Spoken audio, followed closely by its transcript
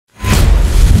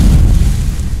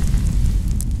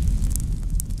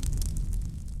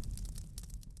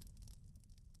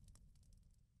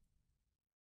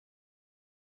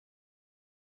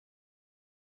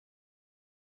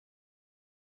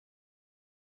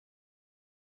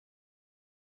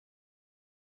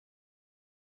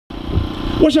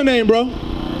What's your name, bro?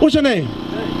 What's your name?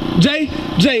 Jay.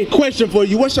 Jay, question for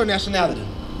you. What's your nationality?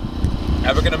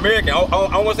 African American. I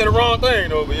don't want to say the wrong thing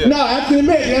though, but yeah. No, African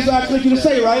American. That's what I expect you to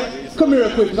say, right? Come here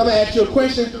real quick, because I'm going to ask you a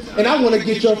question, and I want to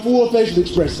get your full facial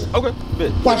expression. Okay.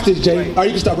 Watch this, Jay. All right,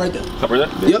 you can stop right there. Stop right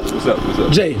there? Yep. What's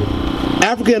up? Jay,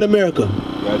 Africa and America.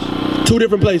 Gotcha. Two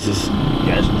different places.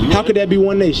 Gotcha. How could that be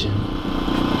one nation?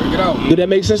 Bring it out. Did that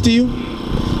make sense to you?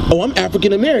 Oh, I'm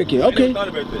African American. Okay. I thought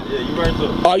about that. Yeah, you right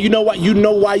so. Oh, you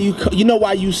know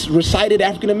why you recited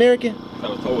African American? I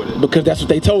was told it. Because that's what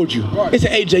they told you. Right. It's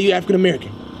an AJ, you African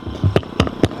American.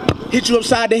 Hit you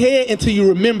upside the head until you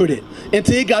remembered it.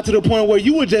 Until it got to the point where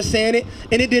you were just saying it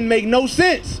and it didn't make no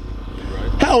sense.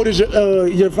 Right. How old is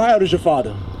your father? 53,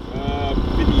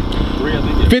 I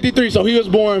think. 53. So he was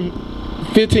born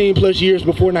 15 plus years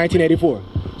before 1984.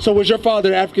 So was your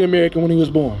father African American when he was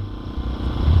born?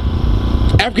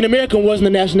 African American wasn't a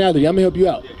nationality. I'm gonna help you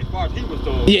out. Yeah, as far as he was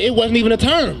told. Yeah, it wasn't even a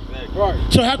term. Exactly.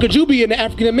 Right. So how could you be an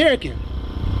African American?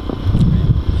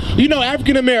 You know,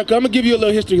 African America, I'm gonna give you a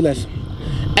little history lesson.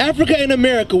 Africa and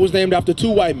America was named after two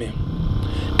white men.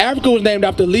 Africa was named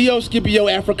after Leo Scipio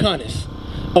Africanus,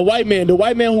 a white man, the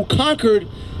white man who conquered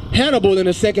Hannibal in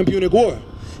the Second Punic War.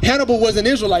 Hannibal was an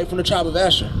Israelite from the tribe of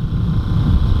Asher.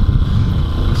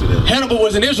 Hannibal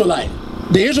was an Israelite.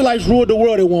 The Israelites ruled the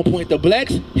world at one point, the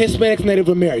blacks, Hispanics, Native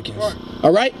Americans.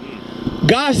 All right?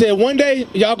 God said, one day,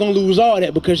 y'all gonna lose all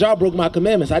that because y'all broke my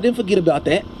commandments. I didn't forget about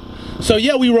that. So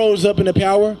yeah, we rose up into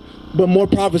power, but more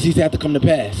prophecies had to come to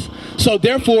pass. So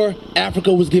therefore,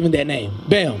 Africa was given that name.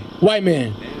 Bam, white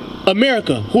man.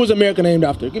 America, who was America named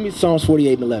after? Give me Psalms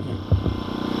 48 and 11.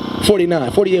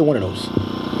 49, 48, one of those.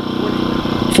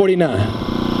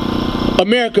 49.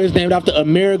 America is named after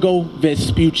Amerigo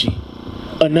Vespucci,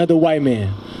 another white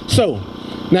man. So,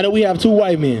 now that we have two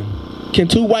white men, can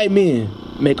two white men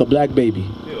make a black baby?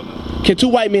 Can two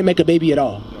white men make a baby at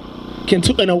all? Can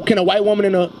a white woman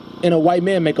and a white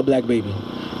man make a black baby?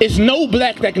 It's no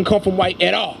black that can come from white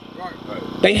at all.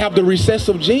 They have the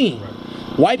recessive gene.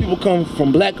 White people come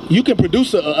from black. You can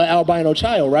produce an albino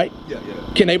child, right? Yeah.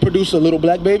 Can they produce a little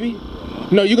black baby?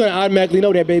 No, you're gonna automatically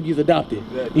know that baby is adopted.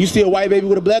 Exactly. You see a white baby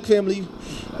with a black family,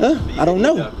 I don't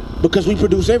know. Because we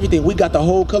produce everything. We got the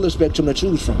whole color spectrum to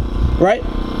choose from, right?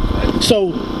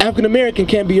 So African American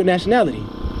can't be your nationality.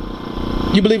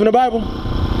 You believe in the Bible?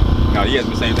 No, yes,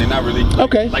 the same thing, not really.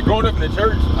 Okay. Like growing up in the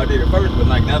church, I did it first, but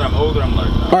like now that I'm older, I'm like,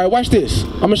 nah. All right, watch this.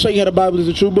 I'm gonna show you how the Bible is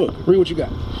a true book. Read what you got.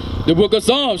 The book of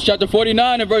Psalms, chapter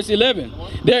 49 and verse 11.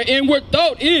 Their inward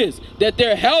thought is that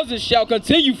their houses shall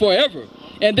continue forever,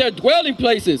 and their dwelling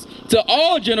places to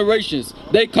all generations.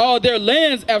 They call their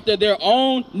lands after their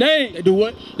own name. They do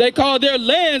what? They call their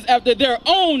lands after their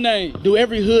own name. Do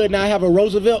every hood now have a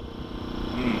Roosevelt?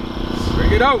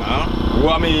 Bring it out. Well,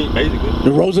 I mean, basically.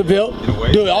 The Roosevelt.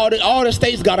 Dude, all the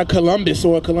states got a Columbus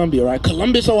or a Columbia, right?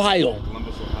 Columbus, Ohio.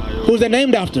 Who's that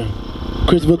named after?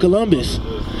 Christopher Columbus.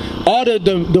 All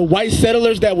the white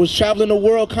settlers that was traveling the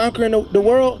world, conquering the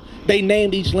world, they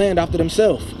named each land after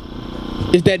themselves.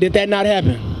 Did that not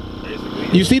happen?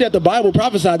 You see that the Bible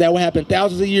prophesied that would happen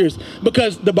thousands of years.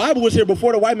 Because the Bible was here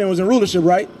before the white man was in rulership,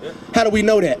 right? Yeah. How do we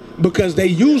know that? Because they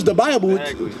used the Bible.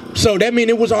 Exactly. So that means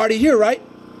it was already here, right?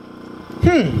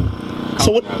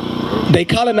 So what? They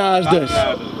colonized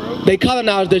us. They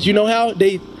colonized us. You know how?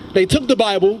 They took the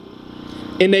Bible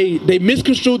and they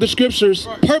misconstrued the scriptures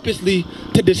purposely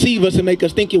to deceive us and make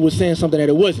us think it was saying something that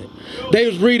it wasn't. They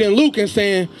was reading Luke and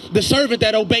saying, the servant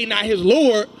that obeyed not his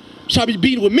Lord shall be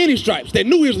beaten with many stripes. They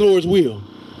knew his Lord's will.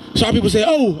 So our people say,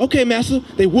 oh, okay, master.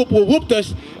 They whooped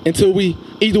us until we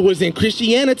either was in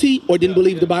Christianity or didn't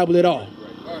believe the Bible at all.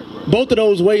 Both of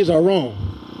those ways are wrong.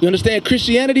 You understand?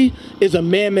 Christianity is a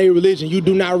man-made religion. You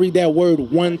do not read that word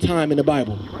one time in the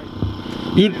Bible.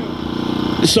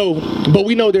 But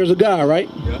we know there's a God, right?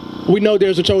 We know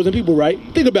there's a chosen people, right?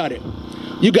 Think about it.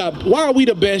 Why are we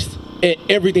the best at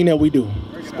everything that we do?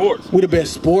 Sports. We're the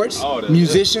best sports,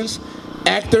 musicians,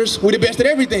 actors. We're the best at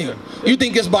everything. You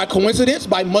think it's by coincidence,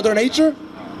 by Mother Nature,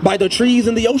 by the trees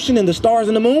and the ocean and the stars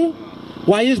and the moon?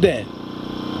 Why is that?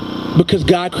 Because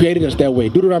God created us that way.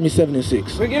 Deuteronomy 7 and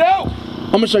 6. Bring it out.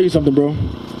 I'm gonna show you something, bro.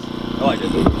 I like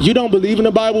that. You don't believe in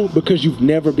the Bible because you've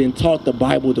never been taught the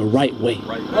Bible the right way.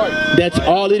 That's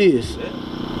all it is.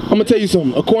 I'm gonna tell you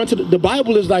something. According to the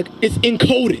Bible is like, it's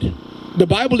encoded. The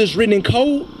Bible is written in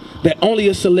code that only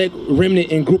a select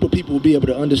remnant and group of people will be able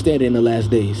to understand it in the last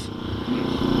days.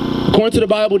 According to the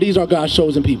Bible, these are God's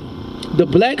chosen people. The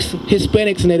blacks,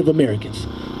 Hispanics, and Native Americans.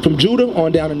 From Judah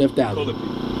on down to Naphtali.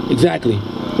 Exactly.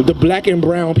 The black and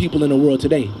brown people in the world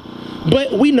today.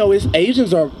 But we know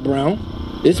Asians are brown.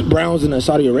 It's browns in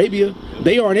Saudi Arabia.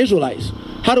 They aren't Israelites.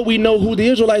 How do we know who the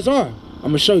Israelites are? I'm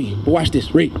going to show you. But watch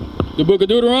this. Read. The book of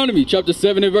Deuteronomy, chapter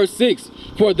 7 and verse 6.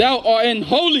 For thou art an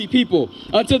holy people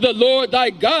unto the Lord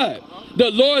thy God. The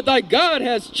Lord thy God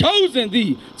has chosen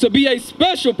thee to be a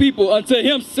special people unto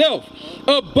himself,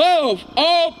 above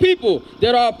all people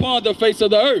that are upon the face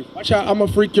of the earth. Watch out, I'm going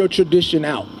to freak your tradition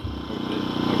out.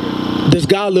 Does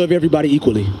God love everybody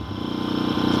equally?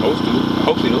 Supposed to.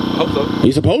 Hope so.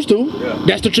 He's supposed to. Yeah.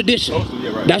 That's the tradition. Supposed to,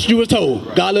 yeah, right. That's what you was told.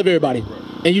 Right. God love everybody.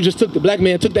 Right. And you just took, the black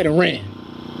man took that and ran.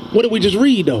 What did we just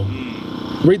read though?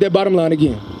 Read that bottom line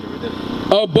again.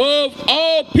 Above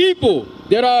all people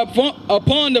that are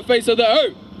upon the face of the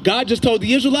earth. God just told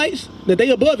the Israelites that they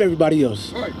above everybody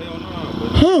else. Right.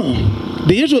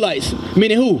 The Israelites,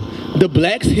 meaning who? The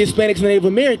blacks, Hispanics, and Native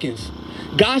Americans.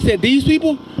 God said these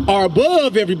people are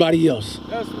above everybody else.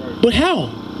 That's right. But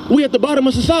how? We at the bottom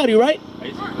of society, right?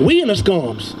 We in the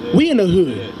scums. Yeah. We in the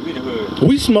hood. Yeah, we in the hood.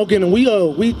 We smoking and we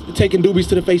taking doobies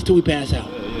to the face till we pass out.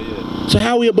 Yeah. So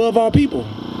how are we above all people?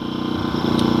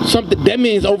 Something that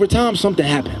means over time something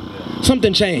happened. Yeah.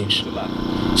 Something changed.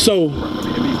 So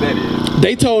at least that is.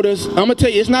 They told us, I'm gonna tell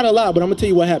you, it's not a lie, but I'm gonna tell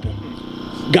you what happened.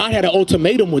 God had an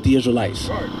ultimatum with the Israelites.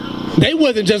 Right. They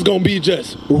wasn't just gonna be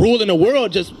just ruling the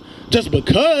world just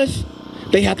because.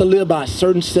 They have to live by a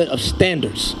certain set of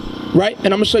standards. Right? And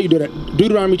I'm gonna show you that.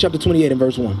 Deuteronomy chapter 28 and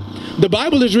verse 1. The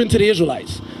Bible is written to the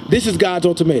Israelites. This is God's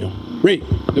ultimatum. Read.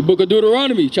 The book of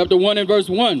Deuteronomy chapter 1 and verse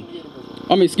 1.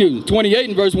 28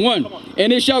 and verse 1.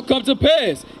 And it shall come to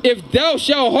pass, if thou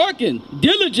shalt hearken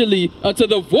diligently unto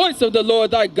the voice of the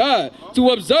Lord thy God, to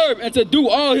observe and to do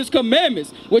all his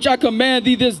commandments, which I command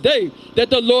thee this day, that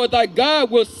the Lord thy God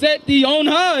will set thee on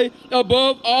high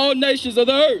above all nations of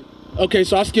the earth. Okay,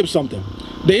 so I skipped something.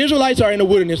 The Israelites are in the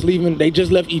wilderness leaving. They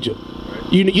just left Egypt.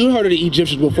 You heard of the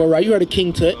Egyptians before, right? You heard of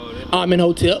King Tut,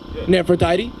 Amenhotep,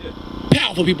 Nefertiti.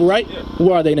 Powerful people, right?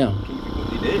 Where are they now?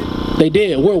 They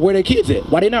dead. Where their kids at?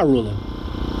 Why they not ruling?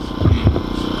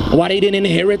 Why they didn't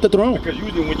inherit the throne? Because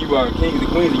usually when you are kings and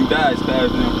queens and you die, it's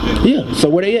passed down. Yeah, so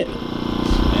where they at?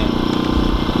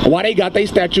 Why they got their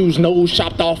statues nose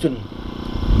chopped off and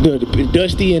the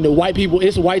dusty and the white people,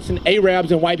 it's whites and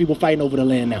Arabs and white people fighting over the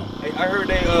land now. Hey, I heard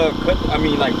they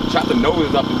chop the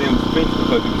noses off of them fence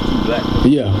because it was too black.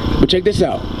 Yeah, but check this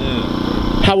out.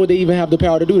 How would they even have the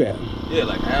power to do that? Yeah,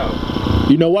 like how?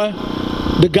 You know why?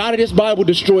 The God of this Bible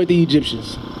destroyed the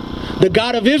Egyptians. The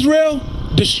God of Israel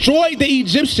destroyed the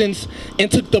Egyptians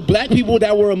and took the black people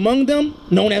that were among them,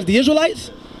 known as the Israelites,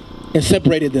 and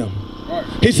separated them. Right.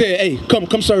 He said, hey,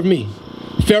 come serve me.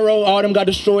 Pharaoh, all them got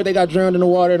destroyed. They got drowned in the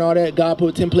water and all that. God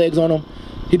put 10 plagues on them.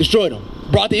 He destroyed them.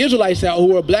 Brought the Israelites out, who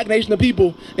were a black nation of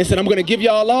people, and said, I'm going to give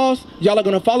y'all laws. Y'all are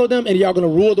going to follow them, and y'all going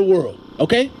to rule the world.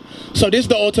 Okay? So this is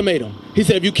the ultimatum. He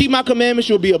said, if you keep my commandments,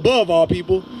 you'll be above all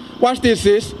people. Watch this,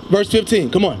 sis. Verse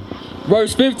 15. Come on.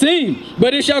 Verse 15,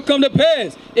 but it shall come to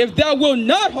pass, if thou wilt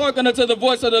not hearken unto the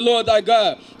voice of the Lord thy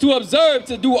God, to observe,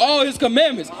 to do all his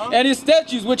commandments and his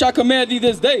statutes, which I command thee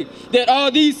this day, that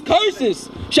all these curses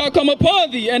shall come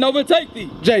upon thee and overtake thee.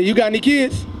 Jay, you got any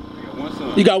kids? I got one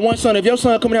son. You got one son. If your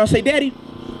son come down and say, Daddy,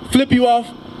 flip you off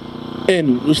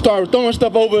and start throwing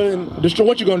stuff over and destroy,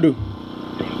 what you gonna do?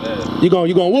 You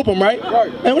gonna whoop him, right?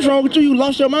 Right. And what's wrong with you? You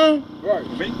lost your mind? Right.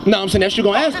 Me? No, I'm saying that's what you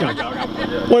gonna ask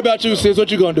him. What about you, sis? What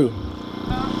you gonna do?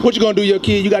 What you gonna do, your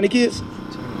kid? You got any kids?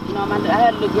 No, I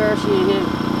had a little girl, she ain't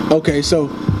here. Okay, so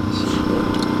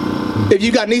if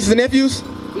you got nieces and nephews?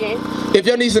 Yeah. If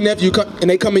your niece and nephew and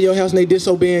they come in your house and they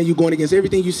disobeying you, going against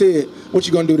everything you said, what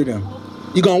you gonna do to them?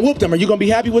 You gonna whoop them? Are you gonna be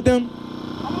happy with them?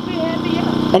 I'm gonna be happy,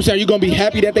 yeah. I'm saying, you gonna be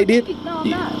happy that they did? No, I'm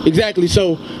not. Exactly.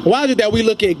 So why is it that we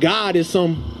look at God as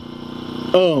some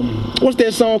what's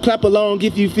that song, Clap Along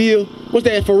If You Feel? What's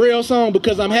that Pharrell song,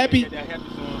 Because I'm Happy?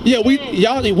 Yeah,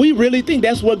 we really think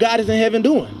that's what God is in heaven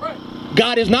doing. Right.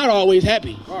 God is not always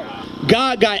happy. Right.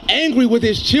 God got angry with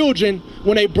his children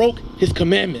when they broke his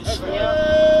commandments.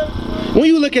 When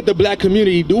you look at the black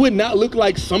community, do it not look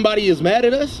like somebody is mad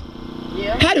at us?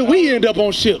 Yeah. How did we end up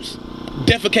on ships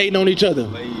defecating on each other?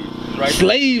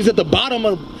 Slaves at the bottom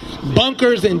of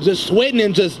bunkers and just sweating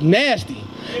and just nasty.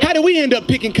 How did we end up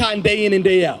picking cotton day in and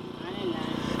day out?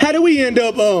 How did we end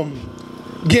up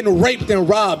getting raped and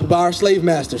robbed by our slave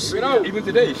masters? Even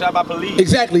today, shot by police.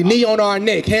 Exactly, knee on our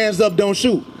neck, hands up, don't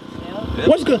shoot. Yeah.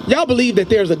 What's good? Y'all believe that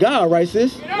there's a God, right,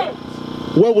 sis? Yeah.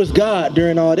 Where was God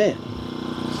during all that?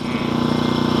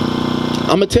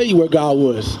 I'm gonna tell you where God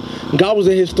was. God was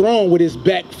at his throne with his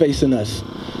back facing us,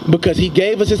 because he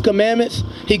gave us his commandments,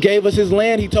 he gave us his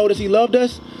land, he told us he loved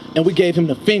us, and we gave him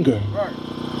the finger. Right.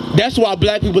 That's why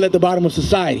black people at the bottom of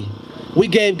society. We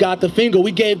gave God the finger,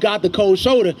 we gave God the cold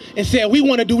shoulder and said, we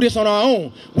want to do this on our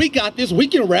own. We got this, we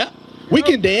can rap, we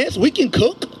can dance, we can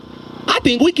cook. I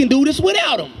think we can do this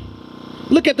without them.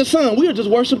 Look at the sun. We'll just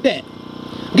worship that.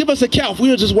 Give us a calf.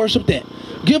 We'll just worship that.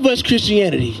 Give us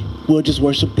Christianity. We'll just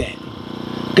worship that.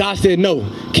 God said, no,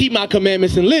 keep my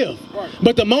commandments and live.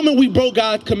 But the moment we broke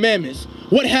God's commandments,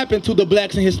 what happened to the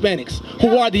blacks and Hispanics,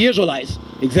 who are the Israelites?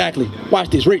 Exactly. Watch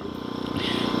this. Read.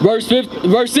 Verse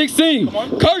 16.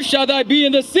 Cursed shall thy be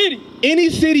in the city. Any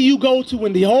city you go to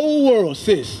in the whole world,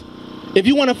 sis, if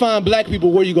you want to find black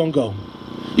people, where you going to go?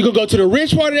 You going to go to the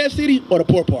rich part of that city or the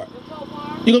poor part?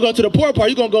 You going to go to the poor part.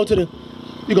 You're going to go to the,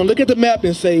 you're going to look at the map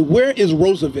and say, where is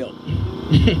Roosevelt?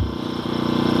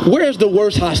 Where's the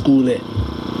worst high school at?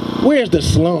 Where's the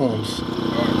slums?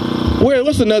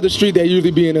 What's another street that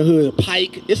usually be in the hood?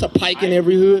 Pike. It's a Pike in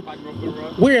every hood.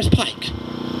 Where's Pike?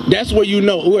 That's where you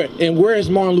know where. And where is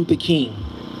Martin Luther King?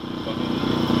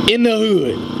 In the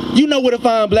hood. You know where to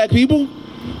find black people.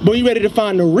 But you ready to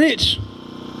find the rich?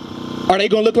 Are they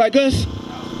gonna look like us?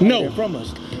 No. From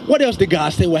us. What else did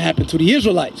God say what happened to the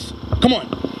Israelites? Come on.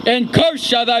 And cursed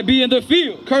shall thou be in the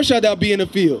field. Cursed shall thou be in the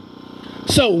field.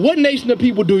 So what nation of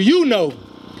people do you know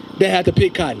that had to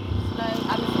pick cotton?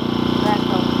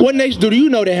 What nation do you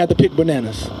know that had to pick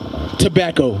bananas,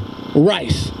 tobacco,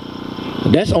 rice?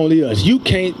 That's only us. You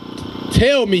can't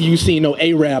tell me you seen no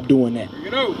Arab doing that.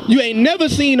 You ain't never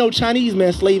seen no Chinese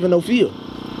man slaving no field.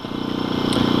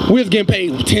 We was getting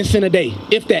paid 10 cents a day,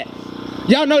 if that.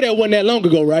 Y'all know that wasn't that long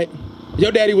ago, right?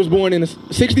 Your daddy was born in the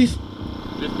 60s?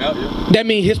 That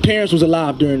means his parents was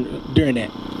alive during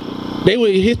that.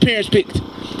 His parents picked.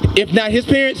 If not his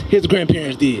parents, his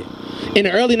grandparents did. In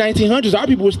the early 1900s, our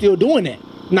people were still doing that.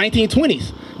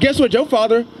 1920s. Guess what? Your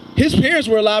father, his parents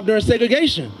were alive during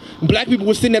segregation. Black people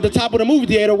were sitting at the top of the movie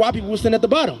theater, white people were sitting at the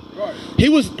bottom. Right. He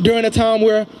was during a time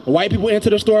where white people enter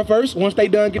the store first. Once they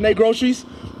done getting their groceries,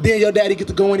 then your daddy get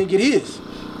to go in and get his.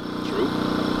 True.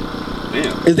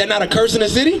 Damn. Is that not a curse in the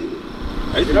city?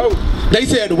 They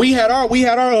said we had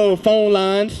our phone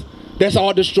lines. That's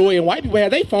all destroyed, and white people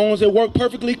had their phones that work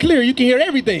perfectly clear. You can hear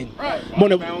everything. Right.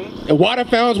 When the water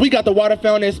fountains, we got the water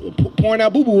fountain that's pouring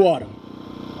out boo-boo water.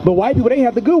 But white people, they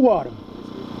have the good water.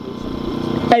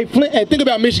 Hey, Flint, hey, think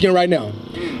about Michigan right now.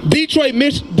 Detroit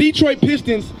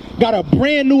Pistons got a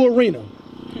brand new arena.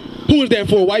 Who is that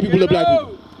for? White people or black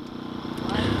people?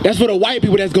 That's for the white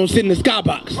people that's gonna sit in the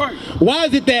skybox. Right. Why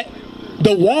is it that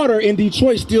the water in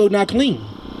Detroit still not clean?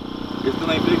 It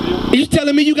still ain't big deal. You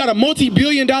telling me you got a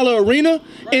multi-billion-dollar arena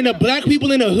and the black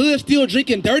people in the hood still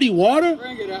drinking dirty water?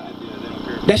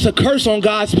 That's a curse on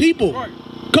God's people.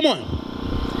 Come on.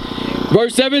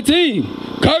 Verse 17.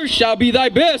 Cursed shall be thy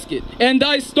basket and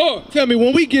thy store. Tell me,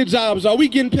 when we get jobs, are we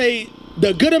getting paid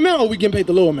the good amount or we getting paid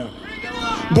the low amount?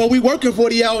 But we working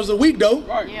 40 hours a week though.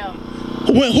 Right. Yeah.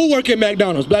 Who work at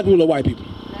McDonald's? Black people or white people?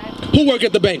 Who work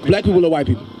at the bank? Black people or white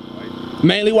people?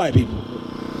 Mainly white people.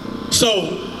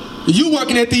 So you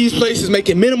working at these places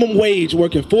making minimum wage,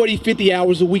 working 40, 50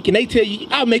 hours a week, and they tell you,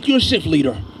 I'll make you a shift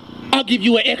leader. I'll give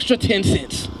you an extra 10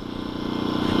 cents.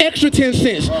 Extra 10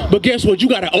 cents. But guess what? You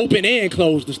got to open and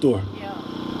close the store.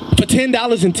 For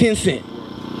 $10.10.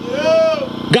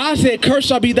 God said, cursed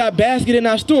shall be thy basket in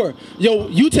thy store. Yo,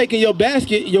 you taking your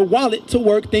basket, your wallet to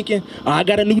work thinking, oh, I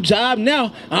got a new job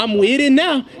now. I'm with it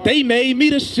now. They made me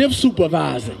the shift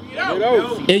supervisor.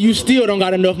 And you still don't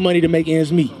got enough money to make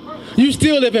ends meet. You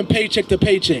still living paycheck to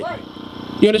paycheck.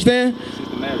 You understand?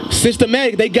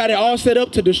 Systematic. They got it all set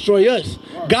up to destroy us.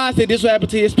 God said this will happen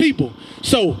to his people.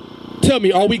 So, tell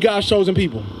me, are we God's chosen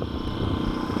people?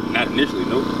 Not initially,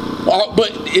 no.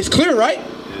 But it's clear, right?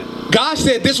 Yeah. God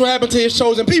said this will happen to his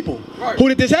chosen people. Right. Who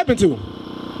did this happen to?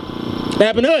 It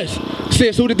happened to us.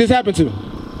 Sis, who did this happen to?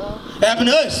 It happened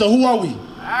to us. So who are we?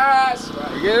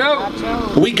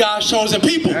 We God's chosen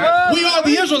people. We are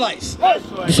the Israelites.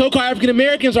 The so-called African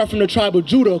Americans are from the tribe of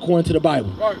Judah, according to the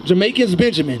Bible. Jamaicans,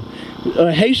 Benjamin.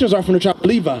 Haitians are from the tribe of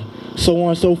Levi. So on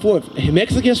and so forth.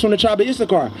 Mexicans from the tribe of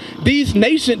Issachar. These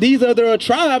other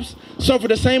tribes suffer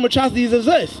the same atrocities as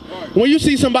us. When you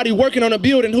see somebody working on a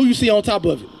building, who you see on top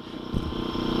of it?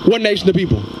 What nation of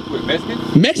people?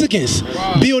 Mexicans? Mexicans.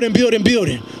 Wow.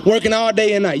 Building. Working all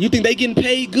day and night. You think they getting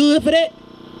paid good for that?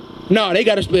 No, they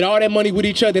got to split all that money with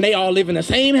each other, and they all live in the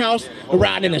same house and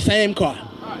riding in the same car.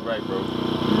 Right, bro.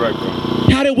 Right, bro.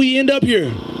 How did we end up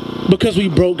here? Because we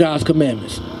broke God's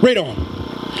commandments. Read on.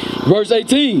 Verse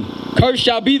 18. Cursed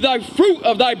shall be thy fruit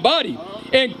of thy body,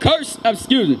 and and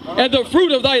the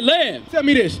fruit of thy land. Tell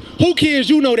me this. Who kids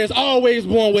you know that's always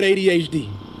born with ADHD?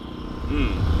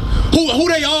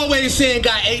 Who they always saying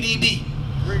got ADD?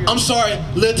 I'm sorry,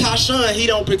 Lil Tashawn, he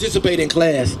don't participate in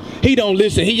class. He don't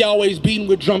listen. He always beating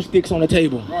with drumsticks on the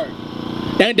table.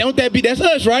 And don't that be, that's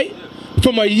us, right?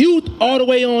 From a youth all the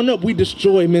way on up, we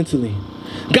destroy mentally.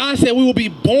 God said we will be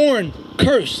born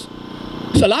cursed.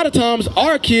 So a lot of times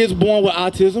our kids born with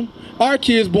autism, our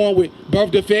kids born with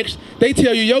birth defects, they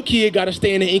tell you your kid got to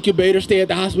stay in the incubator, stay at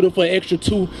the hospital for an extra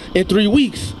 2 and 3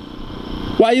 weeks.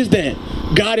 Why is that?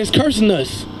 God is cursing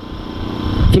us.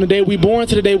 From the day we born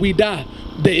to the day we die.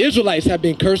 The Israelites have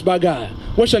been cursed by God.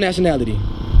 What's your nationality?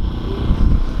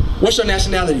 What's your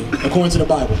nationality according to the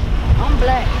Bible? I'm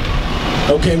black.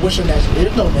 Okay, what's your nationality?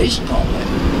 There's no nation called black.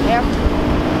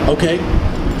 African. Okay.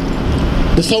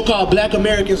 The so-called black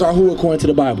Americans are who according to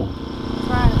the Bible?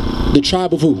 Tribe. The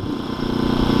tribe of who?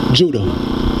 Judah.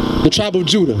 The tribe of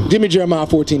Judah. Give me Jeremiah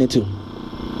 14:2.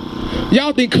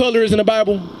 Y'all think color is in the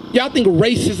Bible? Y'all think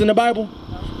race is in the Bible?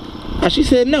 She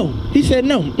said no. He said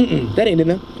no. That ain't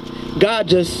enough. God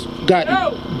just got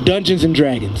Dungeons and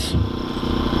Dragons.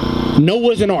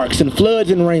 Noahs and arks and floods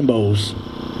and rainbows.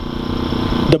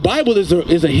 The Bible is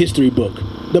a history book.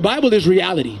 The Bible is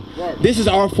reality. This is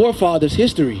our forefathers'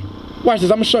 history. Watch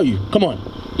this, I'm going to show you. Come on.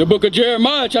 The book of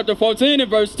Jeremiah, chapter 14 and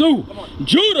verse 2.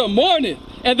 Judah mourneth,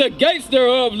 and the gates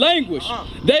thereof languish.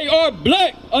 They are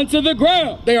black unto the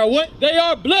ground. They are what? They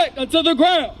are black unto the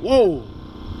ground. Whoa.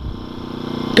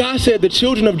 God said the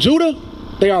children of Judah,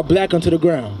 they are black unto the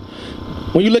ground.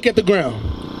 When you look at the ground,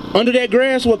 under that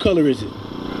grass, what color is it?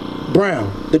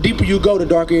 Brown. The deeper you go, the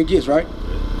darker it gets, right?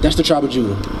 That's the tribe of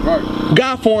Judah. Right.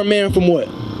 God formed man from what?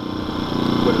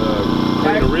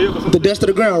 The dust of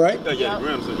the ground, right? Yeah, the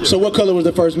ground. So what color was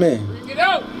the first man? Get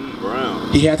out.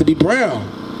 Brown. He had to be brown.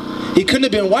 He couldn't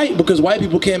have been white because white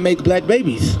people can't make black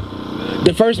babies.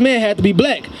 The first man had to be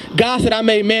black. God said, I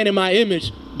made man in my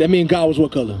image. That means God was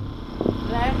what color?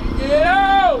 Black. Get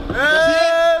out.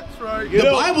 That's right. The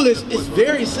Bible is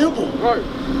very simple. Right.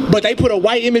 But they put a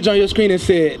white image on your screen and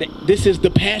said, this is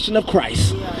the passion of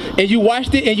Christ. And you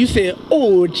watched it and you said,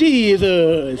 oh,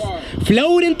 Jesus.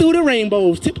 Floating through the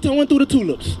rainbows, tiptoeing through the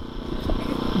tulips.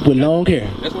 With long hair.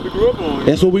 That's what we grew up on.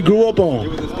 That's what we grew up on. It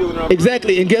was instilled in our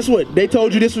Exactly. And guess what? They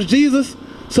told you this was Jesus.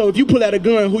 So if you pull out a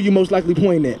gun, who you most likely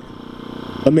pointing at?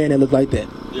 A man that looked like that.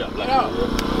 Yeah,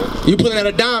 black. You pulling out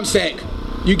a dime sack,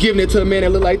 you giving it to a man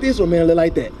that look like this or a man that look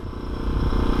like that?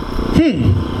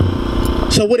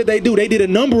 So what did they do? They did a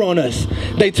number on us.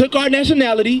 They took our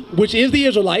nationality, which is the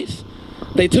Israelites.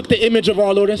 They took the image of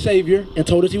our Lord and Savior and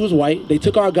told us he was white. They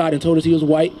took our God and told us he was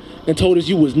white and told us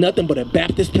you was nothing but a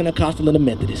Baptist, Pentecostal, and a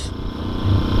Methodist.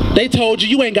 They told you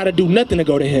you ain't got to do nothing to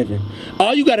go to heaven.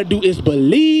 All you got to do is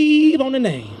believe on the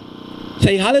name.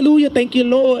 Say hallelujah, thank you,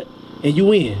 Lord, and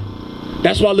you in.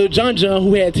 That's why little John,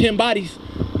 who had 10 bodies,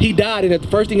 he died, and at the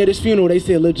first thing at his funeral, they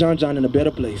said little John in a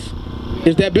better place.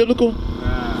 Is that biblical?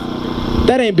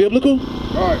 That ain't biblical.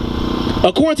 Right.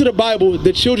 According to the Bible,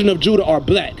 the children of Judah are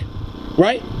black,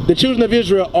 right? The children of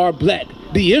Israel are black.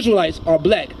 The Israelites are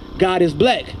black. God is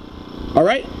black, all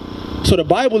right? So the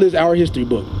Bible is our history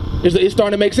book. It's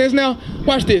starting to make sense now?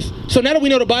 Watch this. So now that we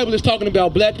know the Bible is talking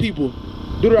about black people,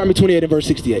 Deuteronomy 28 and verse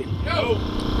 68.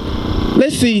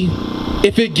 Let's see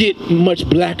if it get much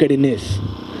blacker than this.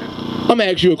 I'm gonna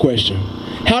ask you a question.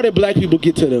 How did black people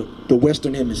get to the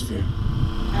Western Hemisphere?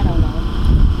 I don't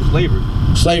know. Slavery.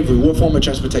 Slavery. What form of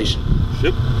transportation?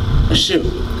 Ship. A ship.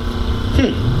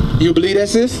 You believe that,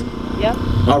 sis? Yep.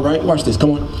 All right, watch this.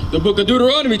 Come on. The book of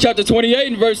Deuteronomy, chapter 28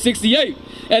 and verse 68.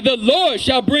 And the Lord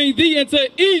shall bring thee into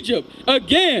Egypt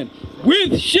again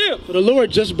with ships. So the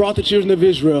Lord just brought the children of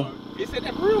Israel. It said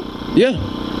that for real?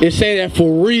 Yeah, it said that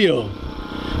for real.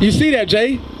 You see that,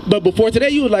 Jay? But before today,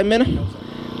 you was like, man,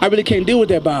 I really can't deal with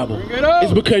that Bible. Bring it up.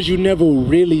 It's because you never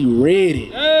really read it.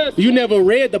 Yes. You never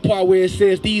read the part where it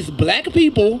says these black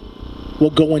people will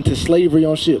go into slavery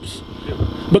on ships.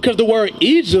 Because the word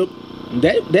Egypt,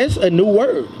 that's a new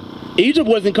word. Egypt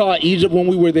wasn't called Egypt when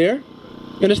we were there.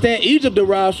 You understand? Egypt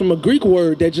derives from a Greek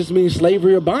word that just means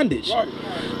slavery or bondage. Right.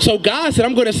 So God said,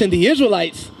 I'm going to send the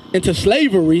Israelites into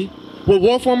slavery with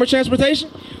what form of transportation?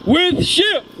 With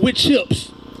ship. With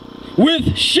ships.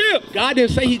 With ship. God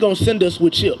didn't say he going to send us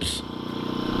with ships.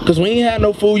 Because we ain't had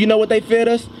no food. You know what they fed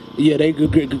us? Yeah, they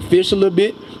could fish a little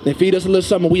bit. They feed us a little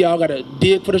something. We all got to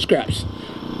dig for the scraps.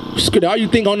 All you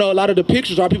think, oh no, a lot of the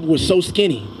pictures, our people were so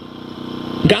skinny.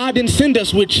 God didn't send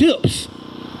us with ships.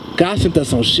 God sent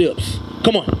us on ships.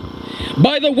 Come on.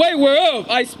 By the way whereof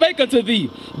I spake unto thee,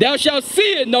 thou shalt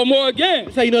see it no more again.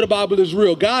 That's how you know the Bible is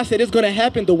real. God said it's going to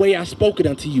happen the way I spoke it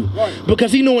unto you. Right.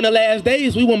 Because he knew in the last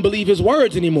days we wouldn't believe his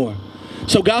words anymore.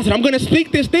 So God said, I'm going to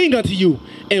speak this thing unto you.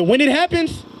 And when it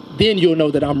happens, then you'll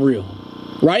know that I'm real.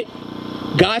 Right?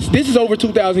 This is over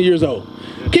 2,000 years old.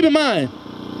 Keep in mind,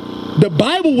 the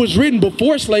Bible was written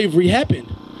before slavery happened.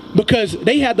 Because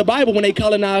they had the Bible when they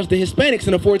colonized the Hispanics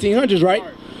in the 1400s, right?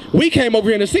 We came over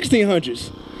here in the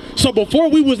 1600s. So before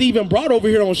we was even brought over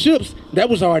here on ships, that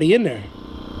was already in there.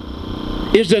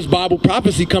 It's just Bible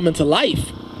prophecy coming to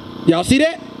life. Y'all see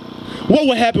that? What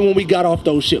would happen when we got off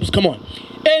those ships? Come on.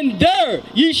 And there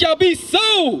ye shall be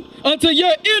sold unto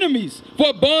your enemies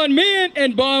for bondmen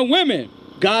and bondwomen.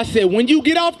 God said, when you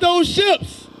get off those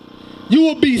ships, you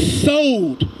will be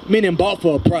sold, meaning bought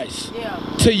for a price. Yeah.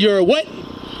 To your what?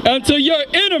 Unto your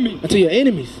enemies. Unto your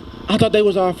enemies. I thought they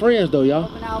was our friends though, y'all.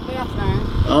 Open our mouth,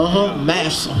 man.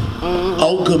 Master.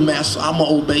 Oh, good master, I'ma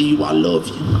obey you. I love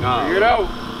you. Figure it out.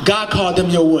 God called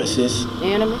them your what, sis?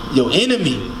 Enemy. Your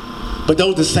enemy. But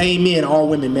those the same men all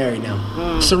women married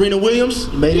now. Serena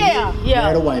Williams made it in,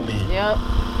 married a white man. Yep.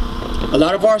 A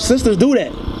lot of our sisters do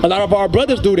that. A lot of our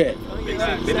brothers do that.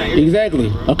 Exactly.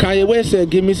 Kanye West said,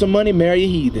 give me some money, marry a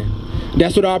heathen.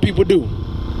 That's what our people do.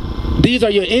 These are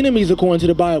your enemies according to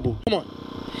the Bible. Come on.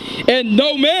 And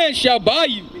no man shall buy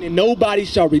you. And nobody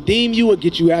shall redeem you or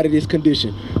get you out of this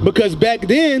condition. Because back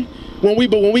then, when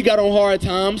we got on hard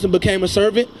times and became a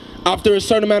servant, after a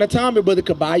certain amount of time, your brother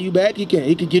could buy you back. He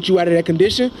could get you out of that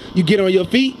condition. You get on your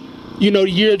feet. You know,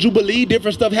 the year of Jubilee,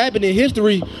 different stuff happened in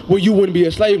history where you wouldn't be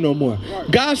a slave no more.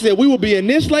 God said we will be in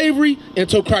this slavery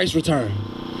until Christ's return.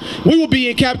 We will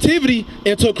be in captivity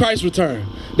until Christ's return.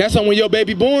 That's when your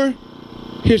baby born,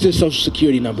 here's his social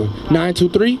security number,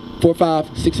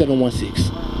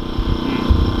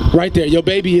 923-45-6716. Right there, your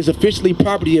baby is officially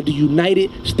property of the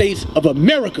United States of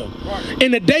America.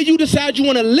 And the day you decide you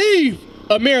want to leave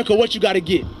America, what you got to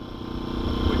get?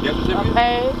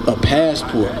 A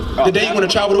passport. The day you want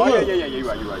to travel the world. Yeah, you're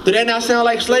right. Did that not sound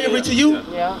like slavery to you?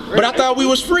 Yeah. But I thought we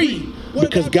was free.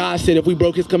 Because God said if we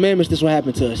broke his commandments, this will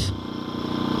happen to us.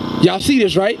 Y'all see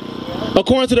this, right?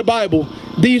 According to the Bible,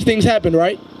 these things happen,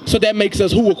 right? So that makes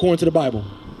us who according to the Bible?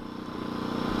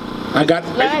 I got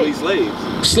Basically slaves.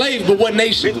 Slaves, but what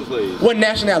nation? Mental slaves. What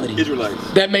nationality?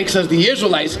 Israelites. That makes us the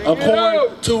Israelites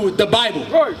according to the Bible.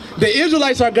 Right. The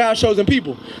Israelites are God's chosen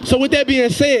people. So with that being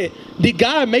said, did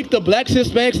God make the blacks,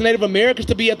 Hispanics, and Native Americans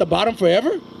to be at the bottom forever?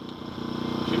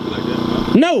 Shouldn't be like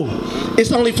that. No,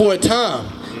 it's only for a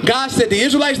time. God said the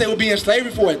Israelites, they would be in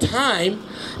slavery for a time.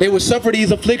 They would suffer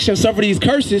these afflictions, suffer these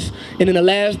curses, and in the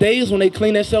last days when they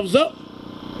clean themselves up,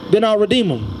 then I'll redeem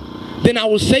them. Then I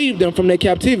will save them from their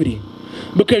captivity.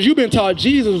 Because you've been taught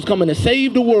Jesus was coming to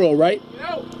save the world, right?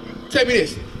 Tell me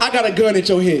this. I got a gun at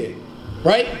your head,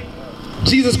 right?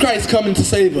 Jesus Christ coming to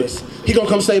save us. He gonna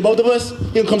come save both of us?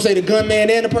 He gonna come save the gunman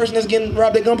and the person that's getting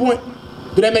robbed at gunpoint?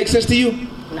 Do that make sense to you?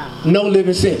 No. No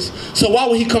living sense. So why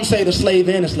would he come save the slave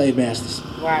and the slave masters?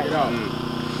 Right.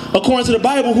 According to the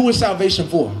Bible, who is salvation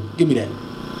for? Give me that.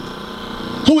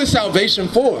 Who is salvation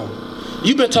for?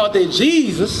 You've been taught that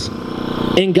Jesus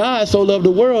and God so loved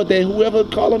the world that whoever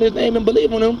call on his name and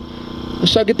believe on him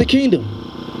shall get the kingdom.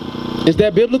 Is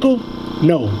that biblical?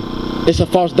 No. It's a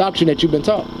false doctrine that you've been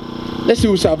taught. Let's see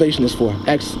who salvation is for.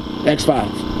 Acts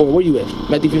 5. Or where you at?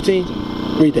 Matthew 15?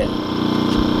 Read that.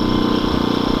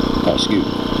 Oh, excuse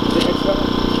me.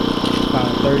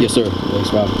 Yes, sir. Acts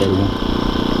 5:31.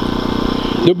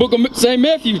 The book of St.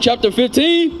 Matthew, chapter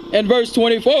 15 and verse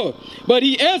 24. But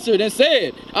he answered and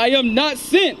said, I am not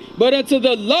sent, but unto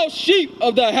the lost sheep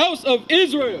of the house of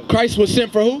Israel. Christ was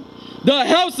sent for who? The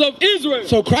house of Israel.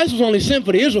 So Christ was only sent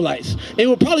for the Israelites. It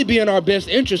would probably be in our best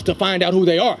interest to find out who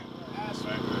they are.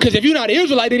 Because if you're not an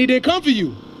Israelite, then he didn't come for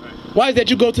you. Why is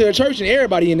that you go to a church and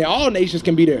everybody in there, all nations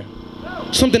can be there?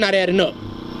 Something not adding up.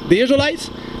 The Israelites,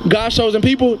 God's chosen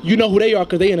people, you know who they are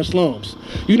because they in the slums.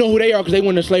 You know who they are because they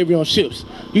went into slavery on ships.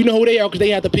 You know who they are because they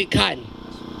had to pick cotton.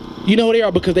 You know who they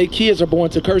are because their kids are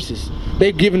born to curses.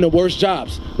 They're given the worst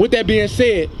jobs. With that being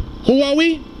said, who are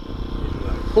we?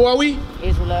 Who are we?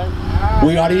 Israelites.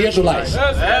 We are the Israelites.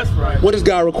 That's right. What does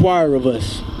God require of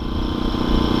us?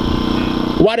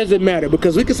 Why does it matter?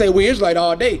 Because we can say we're Israelite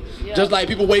all day. Yeah. Just like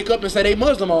people wake up and say they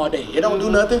Muslim all day. It don't do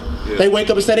nothing. Yeah. They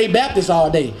wake up and say they Baptist all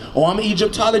day. Oh, I'm an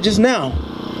Egyptologist now.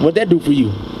 What'd that do for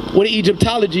you? What did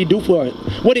Egyptology do for us?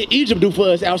 What did Egypt do for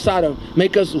us outside of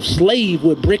make us slave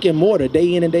with brick and mortar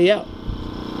day in and day out?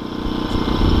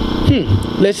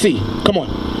 Let's see. Come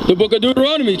on. The book of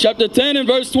Deuteronomy, chapter 10 and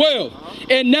verse 12.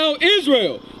 And now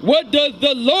Israel, what does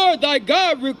the Lord thy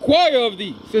God require of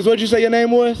thee? Sis, what'd you say your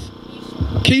name was?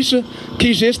 Keisha?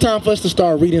 Keisha, it's time for us to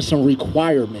start reading some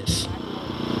requirements.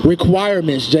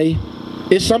 Requirements, Jay.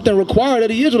 It's something required of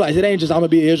the Israelites. It ain't just I'm going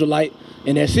to be an Israelite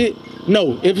and that's it.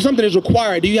 No, if something is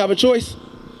required, do you have a choice?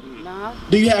 No.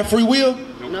 Do you have free will?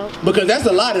 No. Because that's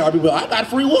a lot of our people. I got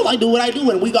free will. I do what I do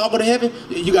and we all go to heaven.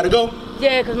 You got to go?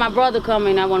 Yeah, because my brother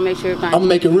coming. I want to make sure everything. I'm going to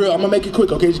make it real. I'm going to make it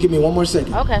quick, okay? Just give me 1 more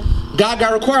second. Okay. God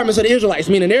got requirements of the Israelites,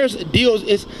 meaning there's deals,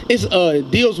 it's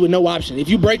deals with no option. If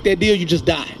you break that deal, you just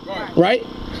die, right?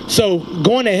 So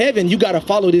going to heaven, you got to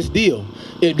follow this deal.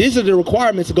 If these are the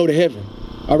requirements to go to heaven.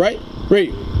 All right?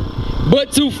 Read.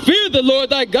 But to fear the Lord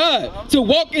thy God, to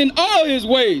walk in all his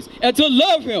ways, and to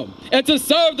love him, and to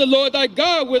serve the Lord thy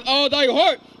God with all thy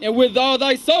heart and with all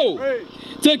thy soul.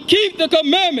 To keep the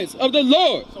commandments of the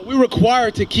Lord. So we're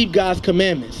required to keep God's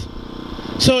commandments.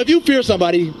 So if you fear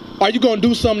somebody, are you going to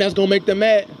do something that's going to make them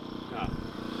mad?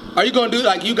 Are you going to do,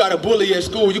 like, you got a bully at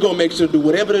school, you're going to make sure to do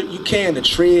whatever you can to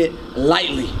tread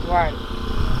lightly. Right.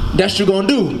 That's what you're going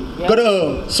to do. Yep. Go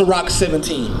to Sirach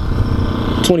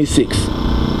 17:26.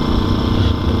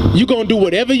 You're going to do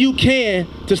whatever you can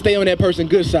to stay on that person's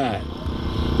good side.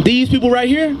 These people right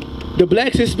here, the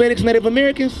blacks, Hispanics, Native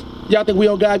Americans, y'all think we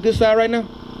on God's good side right now?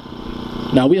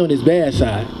 Now we on his bad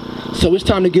side. So it's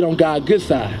time to get on God's good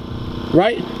side,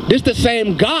 right? This the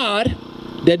same God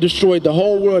that destroyed the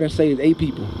whole world and saved 8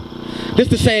 people. This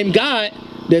the same God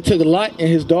that took Lot and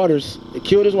his daughters, that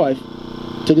killed his wife,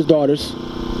 took his daughters,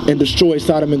 and destroyed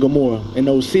Sodom and Gomorrah and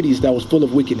those cities that was full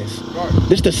of wickedness.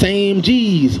 This the same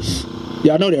Jesus.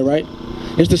 Y'all know that, right?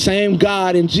 It's the same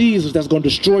God and Jesus that's going to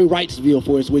destroy Wrightsville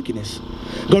for its wickedness.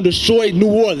 Going to destroy New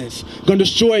Orleans. Going to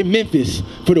destroy Memphis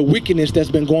for the wickedness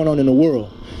that's been going on in the world.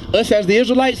 Us as the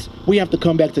Israelites, we have to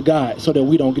come back to God so that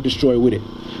we don't get destroyed with it.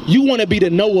 You want to be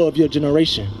the Noah of your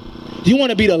generation. You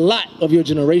want to be the Lot of your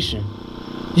generation.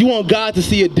 You want God to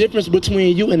see a difference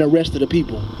between you and the rest of the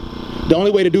people. The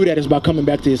only way to do that is by coming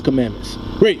back to his commandments.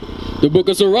 Read. The book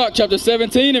of Sirach, chapter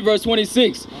 17 and verse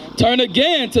 26. Turn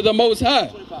again to the Most High.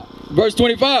 25. Verse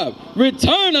 25.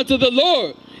 Return unto the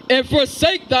Lord and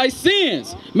forsake thy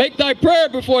sins. Make thy prayer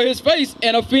before his face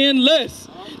and offend less.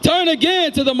 Turn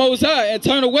again to the Most High and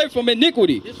turn away from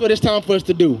iniquity. This is what it's time for us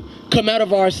to do. Come out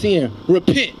of our sin.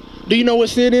 Repent. Do you know what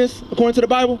sin is according to the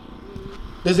Bible?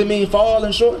 Does it mean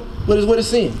falling short? What is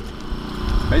sin?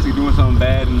 Basically doing something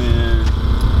bad and then,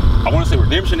 I want to say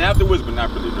redemption afterwards, but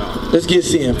not really, no. Let's get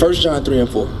sin. 1 John 3 and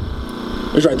 4.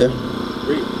 It's right there.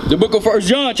 The book of 1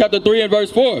 John chapter 3 and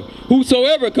verse 4.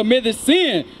 Whosoever committeth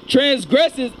sin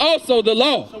transgresses also the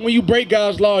law. So when you break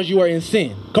God's laws, you are in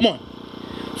sin. Come on.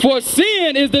 For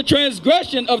sin is the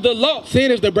transgression of the law.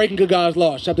 Sin is the breaking of God's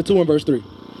laws. Chapter 2 and verse 3.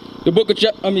 The book of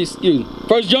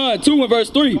 1 John 2 and verse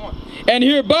 3. And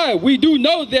hereby we do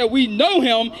know that we know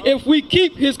him if we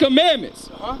keep his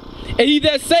commandments. And he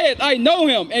that saith, I know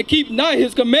him, and keep not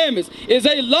his commandments, is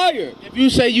a liar. If you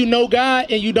say you know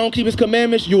God and you don't keep his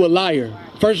commandments, you a liar.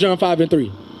 1 John 5 and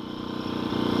 3.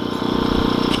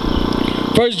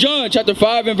 1 John chapter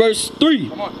 5 and verse 3.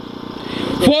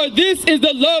 For this is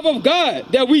the love of God,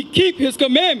 that we keep his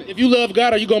commandments. If you love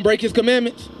God, are you going to break his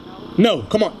commandments? No.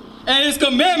 Come on. And his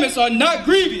commandments are not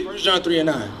grievous. 1 John 3 and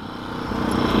 9.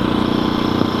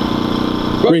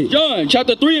 1 John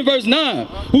chapter 3 and verse 9.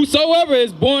 Whosoever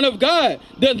is born of God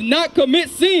does not commit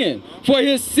sin, for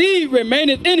his seed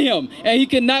remaineth in him, and he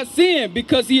cannot sin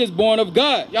because he is born of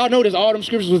God. Y'all notice all them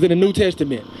scriptures was in the New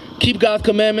Testament. Keep God's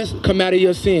commandments, come out of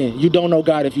your sin. You don't know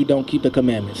God if you don't keep the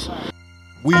commandments.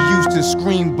 We used to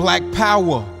scream black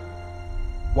power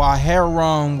while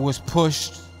Heron was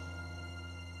pushed.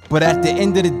 But at the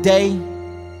end of the day,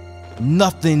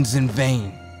 nothing's in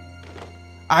vain.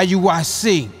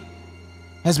 IUIC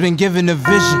has been given a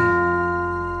vision.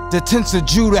 The tents of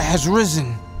Judah has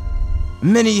risen.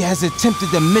 Many has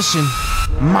attempted the mission.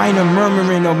 Minor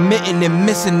murmuring, omitting, and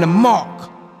missing the mark.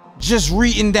 Just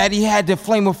reading that he had the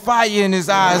flame of fire in his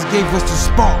eyes gave us the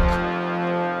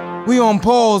spark. We on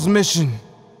Paul's mission.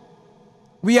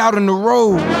 We out on the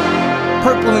road,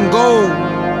 purple and gold.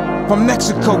 From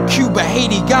Mexico, Cuba,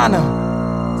 Haiti, Ghana,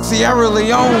 Sierra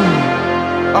Leone.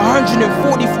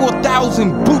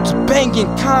 144,000 boots banging,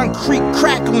 concrete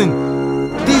crackling.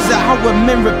 These are how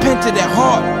men repented at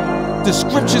heart. The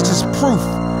scriptures is proof.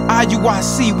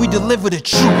 IUIC, we deliver the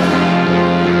truth.